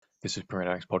This is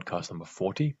Aerodynamics podcast number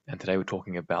 40, and today we're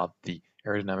talking about the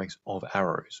aerodynamics of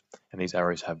arrows. And these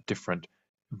arrows have different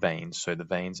vanes. So the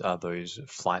vanes are those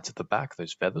flights at the back,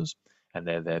 those feathers, and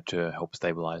they're there to help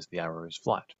stabilize the arrow's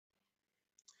flight.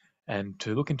 And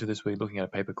to look into this, we're looking at a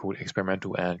paper called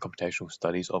Experimental and Computational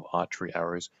Studies of Archery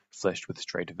Arrows Fleshed with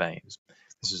Straight Vanes.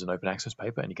 This is an open access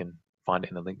paper, and you can find it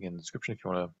in the link in the description if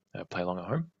you want to play along at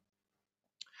home.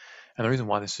 And the reason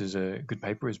why this is a good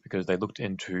paper is because they looked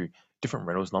into different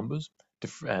Reynolds numbers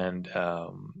and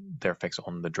their effects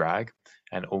on the drag,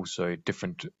 and also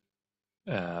different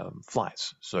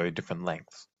flights, so different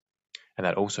lengths. And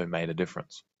that also made a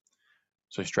difference.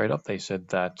 So straight up, they said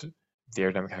that the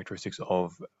aerodynamic characteristics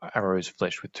of arrows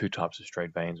fleshed with two types of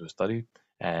straight vanes were studied,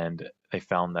 and they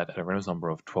found that at a Reynolds number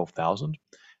of 12,000,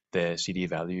 their CD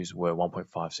values were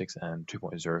 1.56 and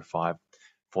 2.05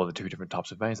 for the two different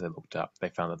types of vanes they looked at. They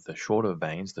found that the shorter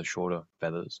vanes, the shorter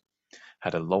feathers,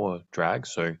 had a lower drag,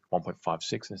 so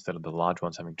 1.56 instead of the large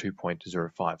ones having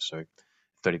 2.05, so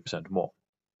 30% more.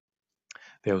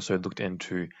 They also looked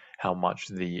into how much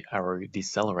the arrow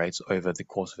decelerates over the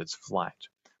course of its flight,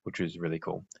 which is really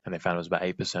cool. And they found it was about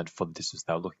 8% for the distance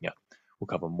they were looking at. We'll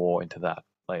cover more into that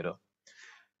later.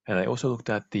 And they also looked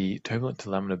at the turbulent to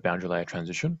laminar boundary layer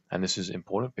transition. And this is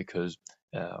important because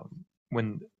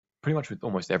when pretty much with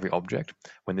almost every object,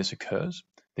 when this occurs,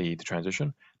 the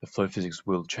transition, the flow physics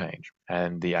will change.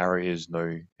 And the arrow is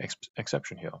no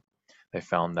exception here. They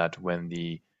found that when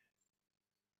the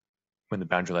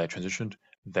boundary layer transitioned,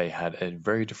 they had a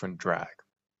very different drag.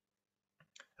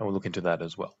 And we'll look into that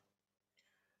as well.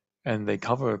 And they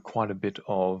cover quite a bit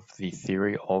of the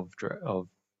theory of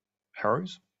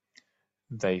arrows.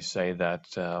 They say that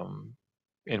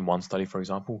in one study, for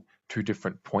example, two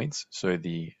different points, so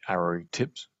the arrow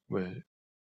tips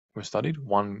were studied,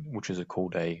 one which is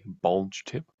called a bulge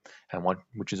tip and one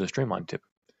which is a streamline tip.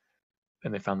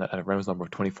 And they found that at a Reynolds number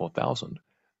of 24,000,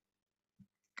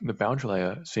 the boundary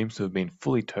layer seems to have been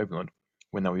fully turbulent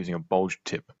when they were using a bulge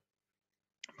tip.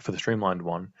 For the streamlined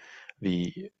one,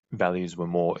 the values were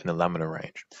more in the laminar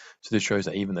range. So this shows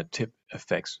that even the tip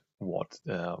affects what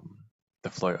the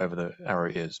flow over the arrow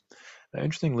is. Now,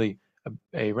 interestingly,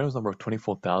 a Reynolds number of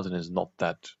 24,000 is not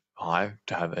that high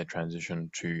to have a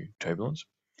transition to turbulence,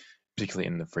 particularly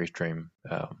in the free stream,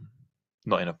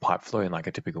 not in a pipe flow, in like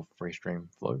a typical free stream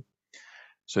flow.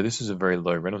 So this is a very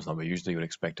low Reynolds number. Usually you would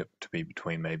expect it to be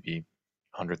between maybe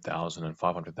 100,000 and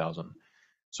 500,000.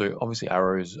 So obviously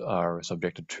arrows are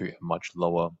subjected to a much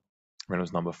lower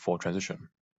Reynolds number for transition.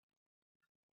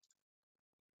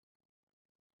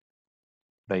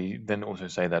 They then also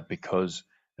say that because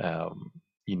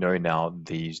you know now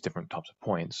these different types of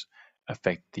points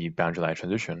affect the boundary layer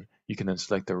transition, you can then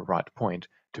select the right point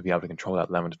to be able to control that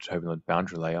laminar to turbulent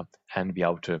boundary layer and be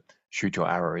able to shoot your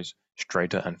arrows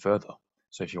straighter and further.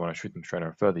 So if you want to shoot them straighter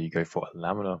and further, you go for a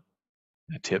laminar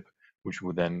tip, which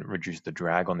will then reduce the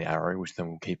drag on the arrow, which then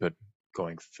will keep it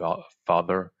going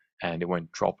farther, and it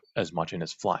won't drop as much in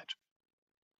its flight.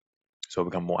 So it'll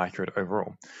become more accurate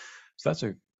overall. So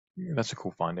that's a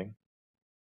cool finding.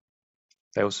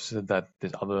 They also said that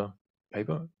this other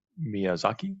paper,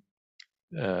 Miyazaki,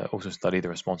 also studied the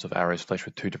response of arrows fleshed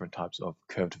with two different types of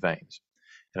curved vanes.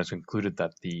 And it's concluded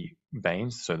that the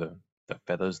vanes, so the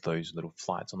feathers, those little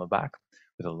flights on the back,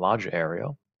 with a larger area,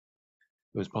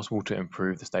 it was possible to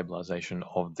improve the stabilization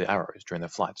of the arrows during their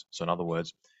flights. So in other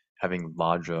words, having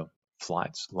larger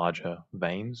flights, larger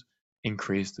vanes,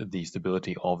 increased the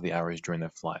stability of the arrows during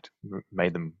their flight,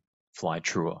 made them fly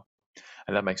truer.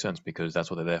 And that makes sense because that's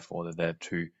what they're there for. They're there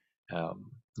to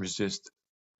resist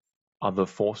other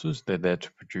forces. They're there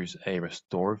to produce a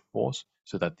restorative force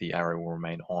so that the arrow will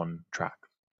remain on track.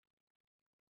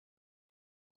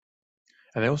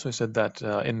 And they also said that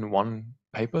in one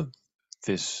paper,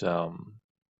 this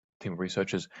team of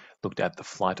researchers looked at the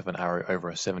flight of an arrow over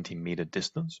a 70-meter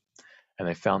distance, and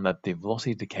they found that the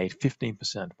velocity decayed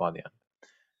 15% by the end.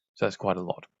 So that's quite a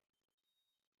lot.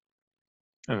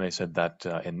 And they said that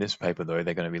in this paper, though,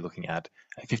 they're going to be looking at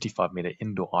a 55-meter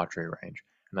indoor archery range.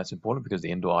 And that's important because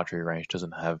the indoor archery range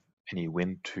doesn't have any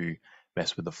wind to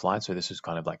mess with the flight. So this is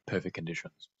kind of like perfect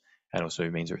conditions. And also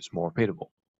means that it's more repeatable.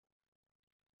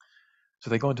 So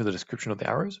they go into the description of the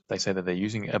arrows. They say that they're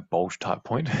using a bulge type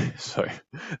point. So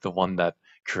the one that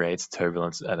creates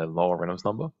turbulence at a lower Reynolds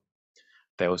number.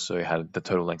 They also had the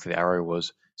total length of the arrow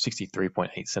was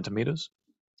 63.8 centimeters.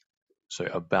 So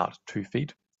about 2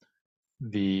 feet.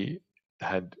 They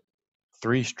had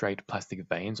 3 straight plastic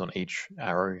vanes on each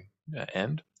arrow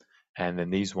end, and then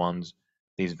these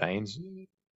vanes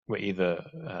were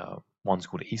either ones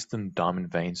called Eastern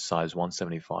Diamond Vanes size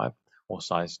 175 or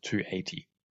size 280,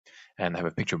 and they have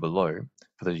a picture below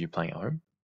for those of you playing at home.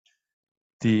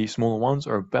 The smaller ones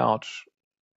are about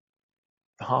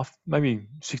half, maybe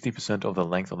 60% of the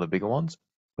length of the bigger ones,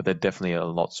 but they're definitely a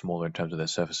lot smaller in terms of their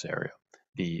surface area.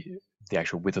 The the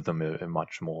actual width of them are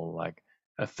much more, like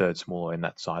a third smaller in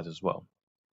that size as well.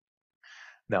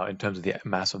 Now, in terms of the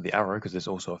mass of the arrow, because this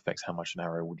also affects how much an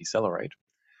arrow will decelerate,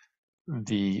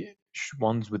 the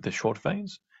ones with the short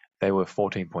vanes, they were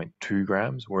 14.2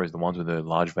 grams, whereas the ones with the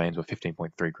large vanes were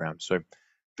 15.3 grams. So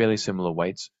fairly similar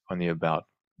weights, only about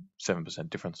 7%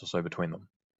 difference or so between them.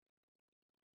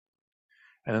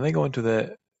 And then they go into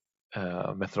their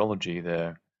methodology,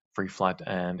 their free flight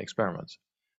and experiments.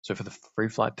 So for the free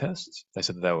flight tests, they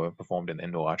said that they were performed in the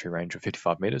indoor archery range of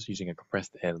 55 meters using a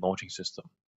compressed air launching system.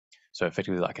 So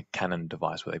effectively like a cannon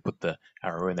device where they put the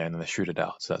arrow in there and then they shoot it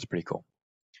out. So that's pretty cool.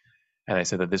 And they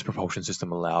said that this propulsion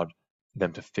system allowed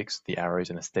them to fix the arrows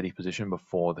in a steady position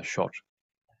before the shot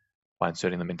by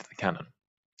inserting them into the cannon.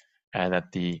 And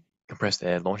that the compressed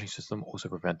air launching system also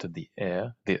prevented the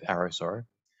arrow,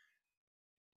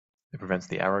 it prevents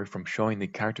the arrow from showing the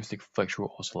characteristic flexural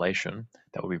oscillation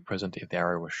that would be present if the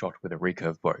arrow was shot with a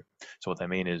recurve bow. So what they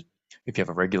mean is, if you have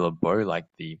a regular bow, like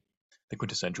the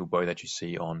quintessential bow that you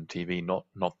see on TV,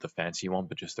 not the fancy one,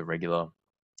 but just the regular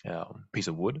piece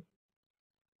of wood,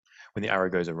 when the arrow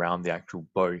goes around the actual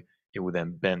bow, it will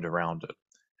then bend around it,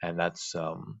 and that's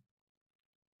not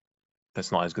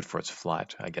as good for its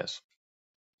flight, I guess.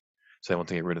 So they want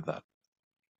to get rid of that.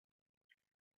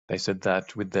 They said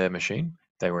that with their machine,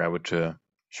 they were able to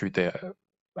shoot their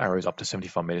arrows up to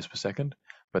 75 meters per second,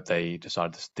 but they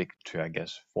decided to stick to, I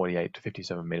guess, 48 to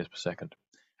 57 meters per second,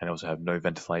 and also have no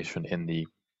ventilation in the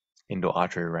indoor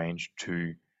archery range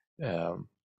to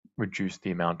reduce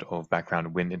the amount of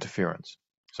background wind interference.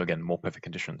 So again, more perfect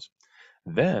conditions.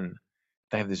 Then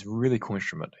they have this really cool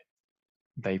instrument.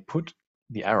 They put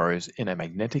the arrows in a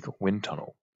magnetic wind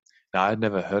tunnel. Now, I had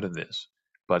never heard of this,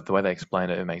 but the way they explain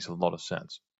it, it makes a lot of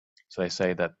sense. So they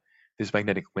say that this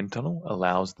magnetic wind tunnel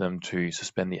allows them to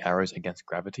suspend the arrows against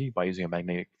gravity by using a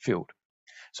magnetic field.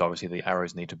 So obviously the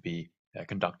arrows need to be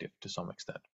conductive to some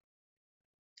extent.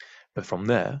 But from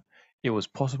there, it was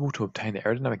possible to obtain the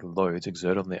aerodynamic loads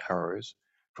exerted on the arrows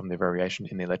from the variation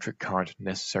in the electric current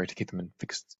necessary to keep them in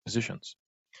fixed positions.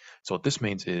 So what this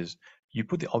means is you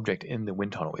put the object in the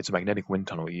wind tunnel. It's a magnetic wind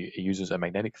tunnel. It uses a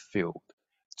magnetic field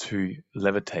to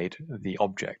levitate the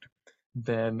object.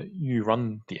 Then you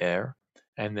run the air,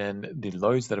 and then the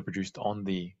loads that are produced on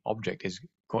the object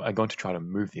are going to try to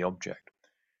move the object.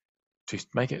 To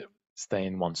make it stay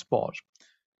in one spot,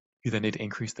 you then need to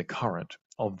increase the current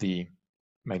of the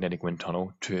magnetic wind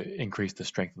tunnel to increase the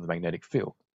strength of the magnetic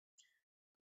field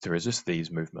to resist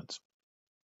these movements.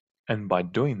 And by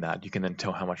doing that, you can then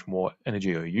tell how much more energy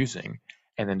you're using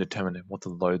and then determine what the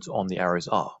loads on the arrows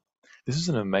are. This is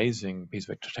an amazing piece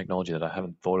of technology that I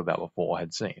haven't thought about before or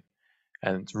had seen.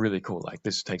 And it's really cool. Like,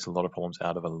 this takes a lot of problems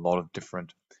out of a lot of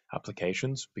different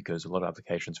applications, because a lot of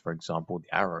applications, for example,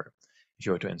 the arrow, if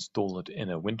you were to install it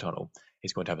in a wind tunnel,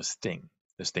 it's going to have a sting.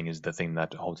 The sting is the thing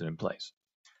that holds it in place.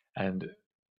 And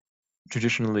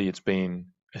traditionally, a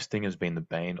sting has been the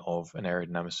bane of an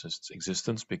aerodynamicist's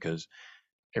existence, because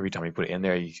every time you put it in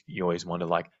there, you always wonder,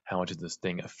 like, how much is this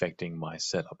thing affecting my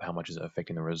setup? How much is it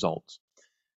affecting the results?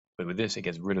 But with this, it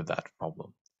gets rid of that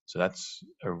problem. So that's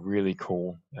a really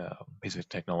cool piece of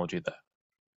technology there.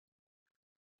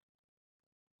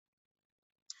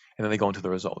 And then they go into the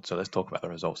results. So let's talk about the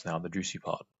results now, the juicy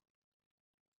part.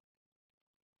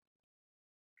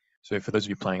 So for those of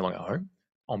you playing along at home,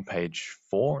 on page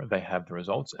 4, they have the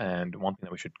results. And one thing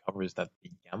that we should cover is that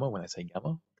the gamma, when I say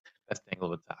gamma, that's the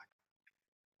angle of attack.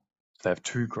 So they have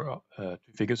two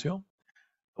figures here.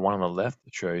 The one on the left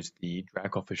shows the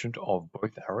drag coefficient of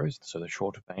both arrows, so the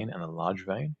short vane and the large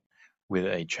vane, with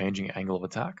a changing angle of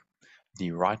attack.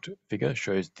 The right figure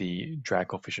shows the drag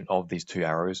coefficient of these two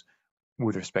arrows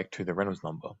with respect to the Reynolds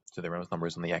number. So the Reynolds number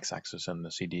is on the x-axis and the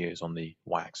CDA is on the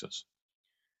y-axis.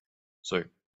 So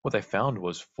what they found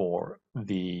was for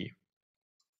a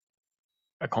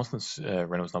constant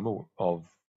Reynolds number of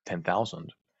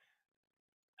 10,000,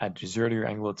 at 0°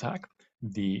 angle attack,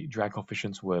 the drag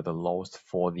coefficients were the lowest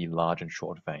for the large and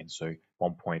short vanes, so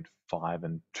 1.5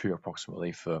 and 2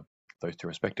 approximately for those two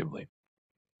respectively.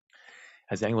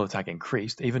 As the angle of attack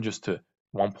increased, even just to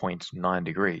 1.9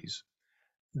 degrees,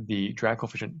 the drag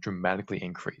coefficient dramatically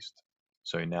increased.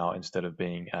 So now instead of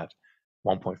being at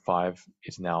 1.5,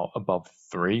 it's now above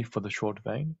 3 for the short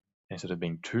vane. Instead of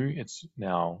being 2, it's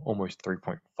now almost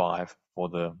 3.5 for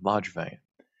the large vane.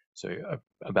 So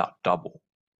about double.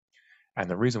 And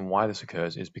the reason why this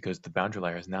occurs is because the boundary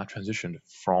layer has now transitioned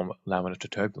from laminar to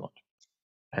turbulent.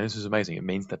 And this is amazing. It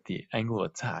means that the angle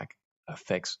of attack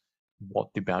affects what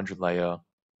the boundary layer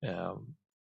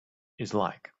is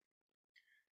like,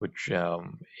 which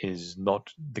is not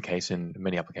the case in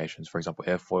many applications. For example,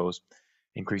 airfoils,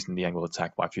 increasing the angle of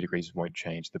attack by a few degrees won't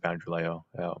change the boundary layer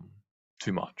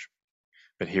too much.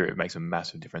 But here it makes a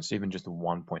massive difference, even just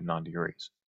 1.9 degrees.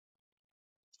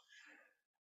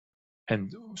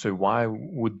 And so why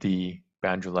would the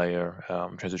boundary layer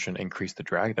transition increase the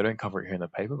drag? They don't cover it here in the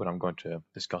paper, but I'm going to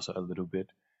discuss it a little bit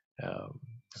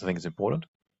because I think it's important.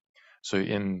 So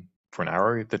for an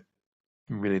arrow,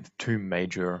 really the two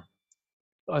major,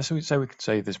 so we could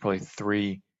say there's probably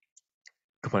three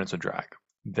components of drag.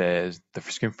 There's the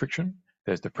skin friction,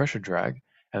 there's the pressure drag,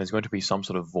 and there's going to be some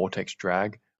sort of vortex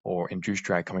drag or induced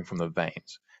drag coming from the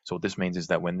vanes. So what this means is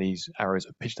that when these arrows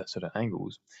are pitched at certain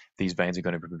angles, these vanes are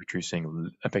going to be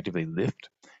producing effectively lift.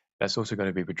 That's also going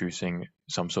to be producing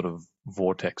some sort of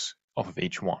vortex off of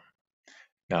each one.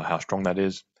 Now, how strong that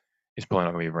is probably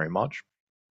not going to be very much,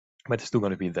 but it's still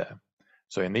going to be there.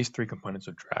 So in these three components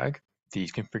of drag, the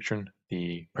skin friction,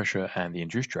 the pressure, and the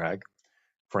induced drag,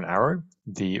 for an arrow,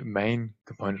 the main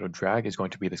component of drag is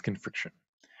going to be the skin friction.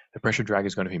 The pressure drag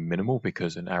is going to be minimal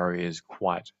because an arrow is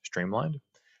quite streamlined.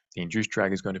 The induced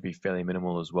drag is going to be fairly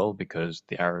minimal as well because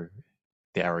the arrow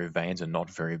vanes are not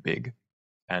very big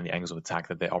and the angles of attack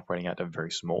that they're operating at are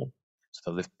very small.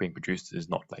 So the lift being produced is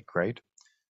not that great.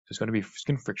 So it's going to be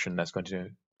skin friction that's going to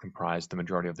comprise the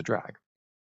majority of the drag.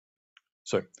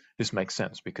 So this makes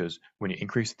sense because when you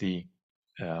increase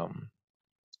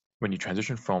when you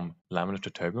transition from laminar to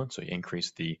turbulent, so you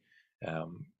increase the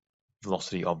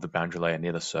velocity of the boundary layer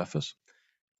near the surface,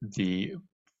 the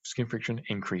skin friction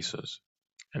increases.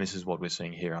 And this is what we're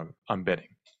seeing here, I'm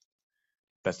betting.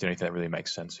 That's the only thing that really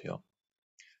makes sense here.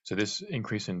 So this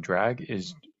increase in drag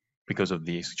is because of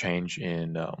the exchange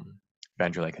in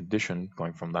boundary layer condition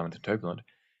going from laminar to turbulent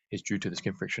is due to the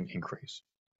skin friction increase.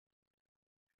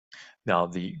 Now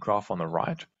the graph on the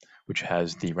right, which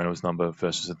has the Reynolds number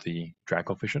versus the drag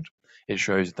coefficient, it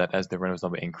shows that as the Reynolds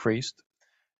number increased,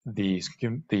 the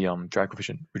drag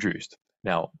coefficient reduced.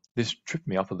 Now this tripped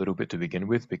me up a little bit to begin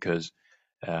with because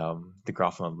the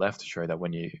graph on the left showed that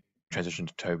when you transition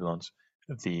to turbulence,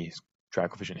 the drag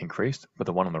coefficient increased, but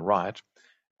the one on the right,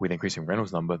 with increasing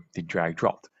Reynolds number, the drag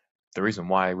dropped. The reason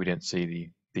why we didn't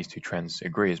see these two trends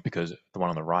agree is because the one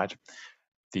on the right,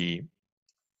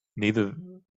 neither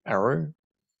arrow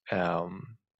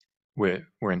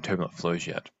were in turbulent flows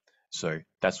yet. So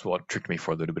that's what tricked me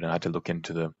for a little bit, and I had to look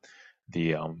into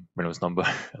the Reynolds number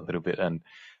a little bit. And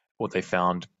what they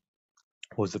found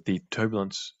was that the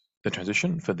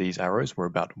transition for these arrows were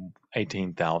about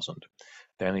 18,000.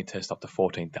 They only test up to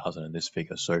 14,000 in this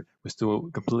figure. So we're still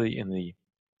completely in the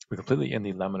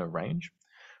laminar range,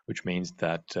 which means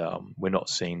that we're not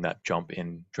seeing that jump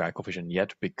in drag coefficient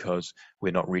yet because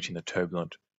we're not reaching the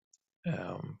turbulent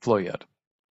flow yet.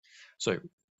 So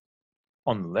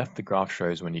on the left, the graph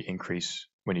shows when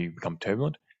you become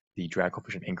turbulent, the drag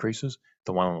coefficient increases.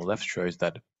 The one on the left shows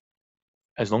that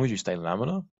as long as you stay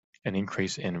laminar, an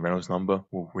increase in Reynolds number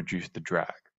will reduce the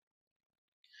drag.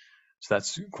 So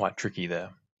that's quite tricky there.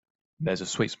 There's a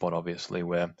sweet spot, obviously,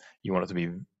 where you want it to be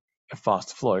a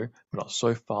fast flow, but not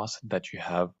so fast that you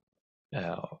have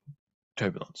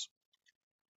turbulence.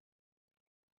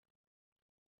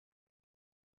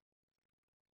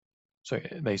 So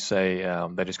they say,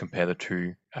 they just compare the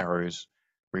two arrows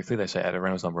briefly. They say at a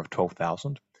Reynolds number of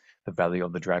 12,000, the value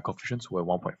of the drag coefficients were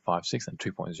 1.56 and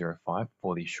 2.05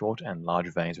 for the short and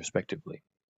large vanes respectively.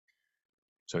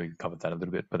 So we covered that a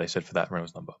little bit, but they said for that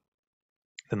Reynolds number.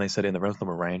 Then they said in the Reynolds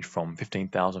number range from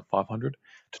 15,500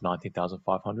 to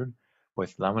 19,500,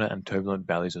 both laminar and turbulent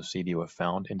values of CD were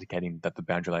found, indicating that the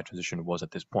boundary layer transition was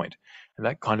at this point. And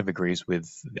that kind of agrees with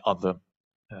the other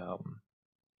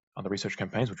research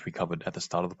campaigns, which we covered at the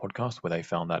start of the podcast, where they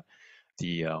found that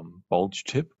the bulge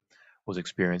tip was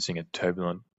experiencing a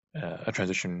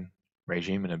transition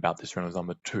regime in about this Reynolds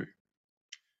number 2. So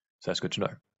that's good to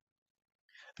know.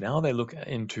 Now they look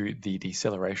into the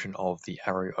deceleration of the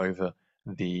arrow over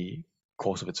the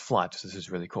course of its flight. So this is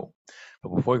really cool.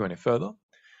 But before we go any further,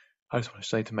 I just want to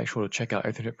say to make sure to check out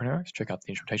Aerodynamics, check out the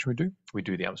instrumentation we do. We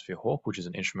do the Atmosphere Hawk, which is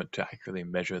an instrument to accurately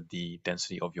measure the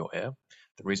density of your air.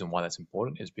 The reason why that's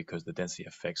important is because the density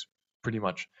affects pretty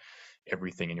much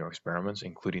everything in your experiments,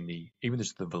 including even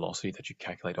just the velocity that you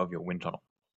calculate of your wind tunnel.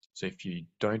 So if you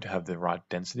don't have the right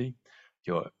density,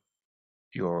 your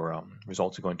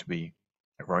results are going to be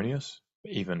erroneous,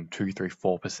 even 2, 3,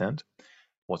 4%.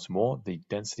 What's more, the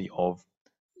density of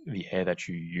the air that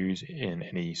you use in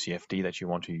any CFD that you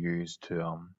want to use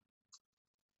to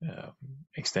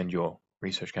extend your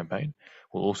research campaign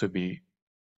will also be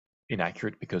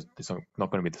inaccurate because it's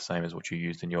not going to be the same as what you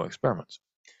used in your experiments.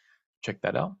 Check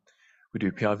that out. We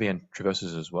do PIV and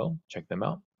traverses as well. Check them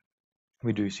out.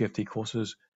 We do CFD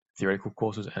courses, theoretical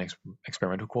courses, and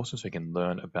experimental courses, so you can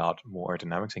learn about more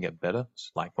aerodynamics and get better,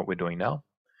 like what we're doing now,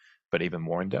 but even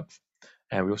more in depth.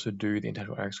 And we also do the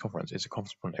International Aerodynamics Conference. It's a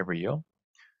conference run every year,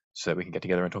 so that we can get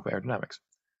together and talk about aerodynamics.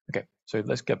 Okay, so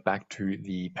let's get back to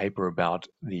the paper about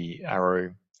the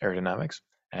aerodynamics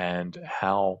and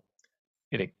how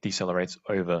it decelerates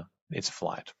over its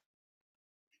flight.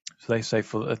 So they say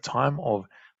for a time of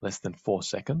less than 4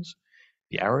 seconds,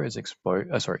 the arrow is exposed,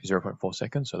 0.4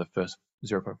 seconds, so the first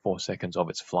 0.4 seconds of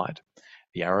its flight,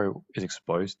 the arrow is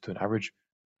exposed to an average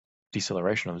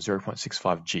deceleration of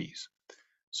 0.65 Gs.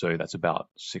 So that's about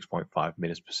 6.5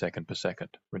 meters per second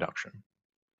reduction.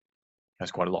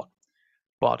 That's quite a lot.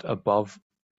 But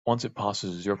once it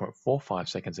passes 0.45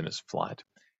 seconds in its flight,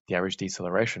 the average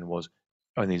deceleration was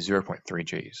only 0.3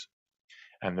 Gs.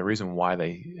 And the reason why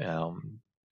they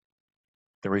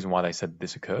said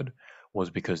this occurred was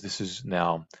because this is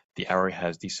now the arrow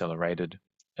has decelerated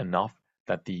enough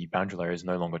that the boundary layer is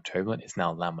no longer turbulent; it's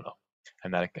now laminar,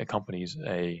 and that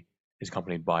is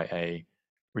accompanied by a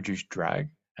reduced drag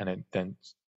and then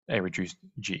a reduced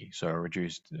G, so a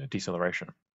reduced deceleration.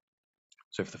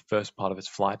 So for the first part of its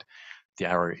flight, the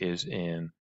arrow is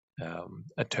in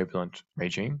a turbulent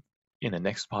regime. In the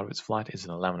next part of its flight is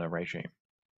in a laminar regime.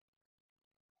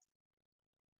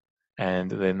 And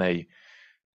then they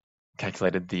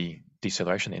calculated the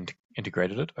deceleration and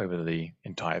integrated it over the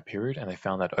entire period, and they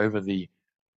found that over the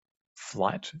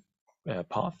flight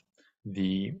path,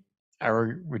 the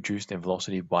arrow reduced in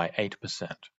velocity by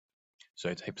 8%. So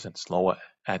it's 8% slower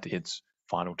at its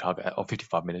final target of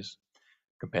 55 meters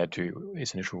compared to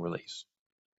its initial release.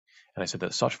 And they said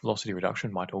that such velocity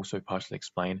reduction might also partially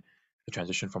explain the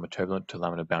transition from a turbulent to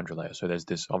laminar boundary layer. So there's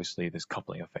this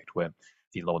coupling effect where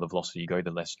the lower the velocity you go,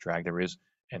 the less drag there is,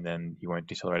 and then you won't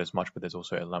decelerate as much, but there's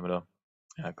also a laminar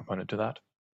component to that.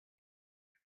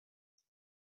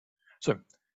 So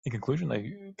in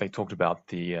conclusion, they talked about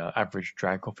the average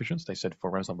drag coefficients. They said for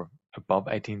Reynolds number above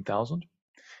 18,000,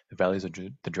 the values of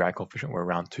the drag coefficient were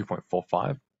around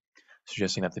 2.45,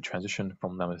 suggesting that the transition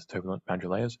from laminar to turbulent boundary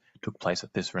layers took place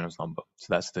at this Reynolds number. So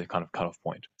that's the kind of cutoff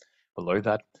point. Below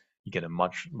that, you get a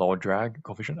much lower drag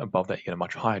coefficient. Above that, you get a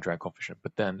much higher drag coefficient.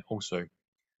 But then also,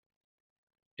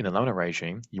 in a laminar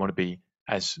regime, you want to be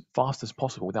as fast as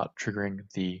possible without triggering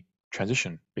the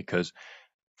transition, because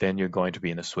then you're going to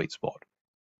be in a sweet spot.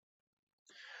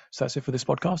 So that's it for this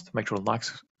podcast. Make sure to like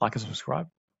and subscribe.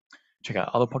 Check out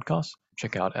other podcasts.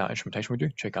 Check out our instrumentation we do.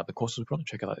 Check out the courses we run.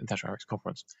 Check out the International Aerodynamics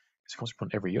Conference. It's a conference we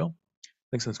run every year.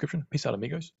 Links in the description. Peace out,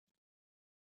 amigos.